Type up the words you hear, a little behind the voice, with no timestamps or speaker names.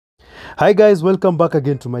Hi guys, welcome back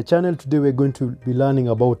again to my channel. Today we're going to be learning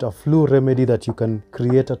about a flu remedy that you can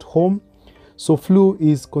create at home. So flu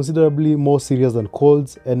is considerably more serious than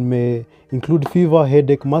colds and may include fever,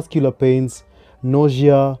 headache, muscular pains,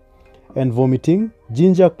 nausea and vomiting.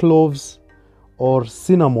 Ginger, cloves or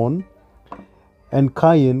cinnamon and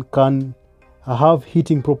cayenne can have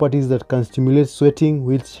heating properties that can stimulate sweating,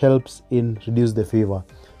 which helps in reduce the fever.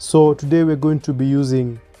 So today we're going to be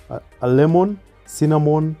using a lemon,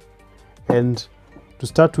 cinnamon, and to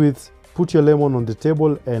start with, put your lemon on the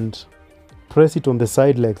table and press it on the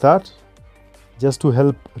side like that, just to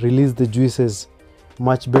help release the juices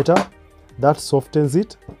much better. That softens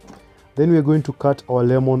it. Then we're going to cut our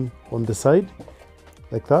lemon on the side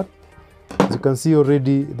like that. As you can see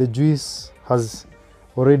already, the juice has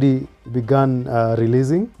already begun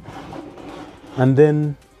releasing. And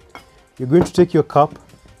then you're going to take your cup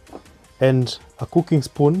and a cooking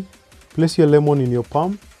spoon, place your lemon in your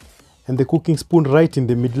palm and the cooking spoon right in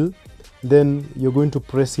the middle. Then you're going to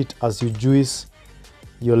press it as you juice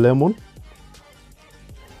your lemon.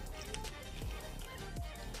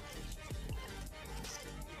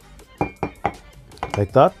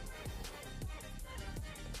 Like that.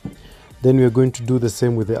 Then we're going to do the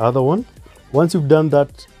same with the other one. Once you've done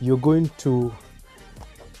that, you're going to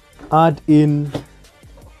add in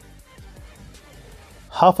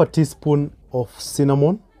half a teaspoon of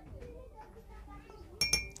cinnamon.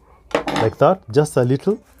 Like that, just a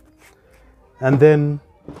little. And then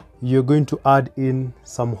you're going to add in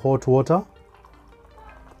some hot water.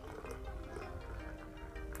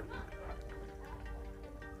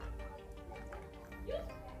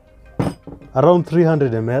 Around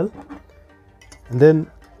 300 ml. And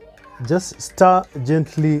then just stir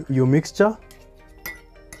gently your mixture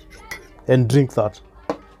and drink that.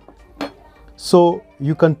 So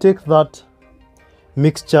you can take that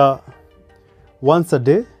mixture once a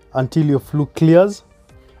day until your flu clears.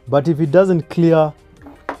 But if it doesn't clear,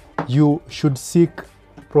 you should seek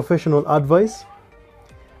professional advice.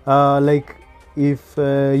 Like if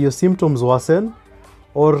your symptoms worsen,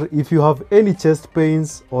 or if you have any chest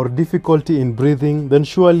pains or difficulty in breathing, then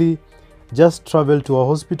surely just travel to a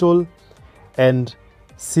hospital and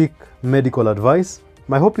seek medical advice.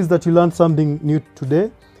 My hope is that you learned something new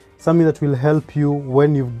today, something that will help you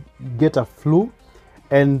when you get a flu.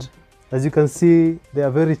 And as you can see, they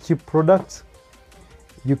are very cheap products.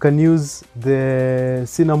 You can use the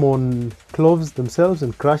cinnamon cloves themselves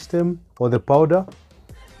and crush them, or the powder.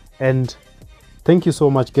 And thank you so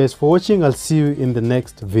much guys for watching. I'll see you in the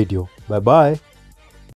next video. Bye bye.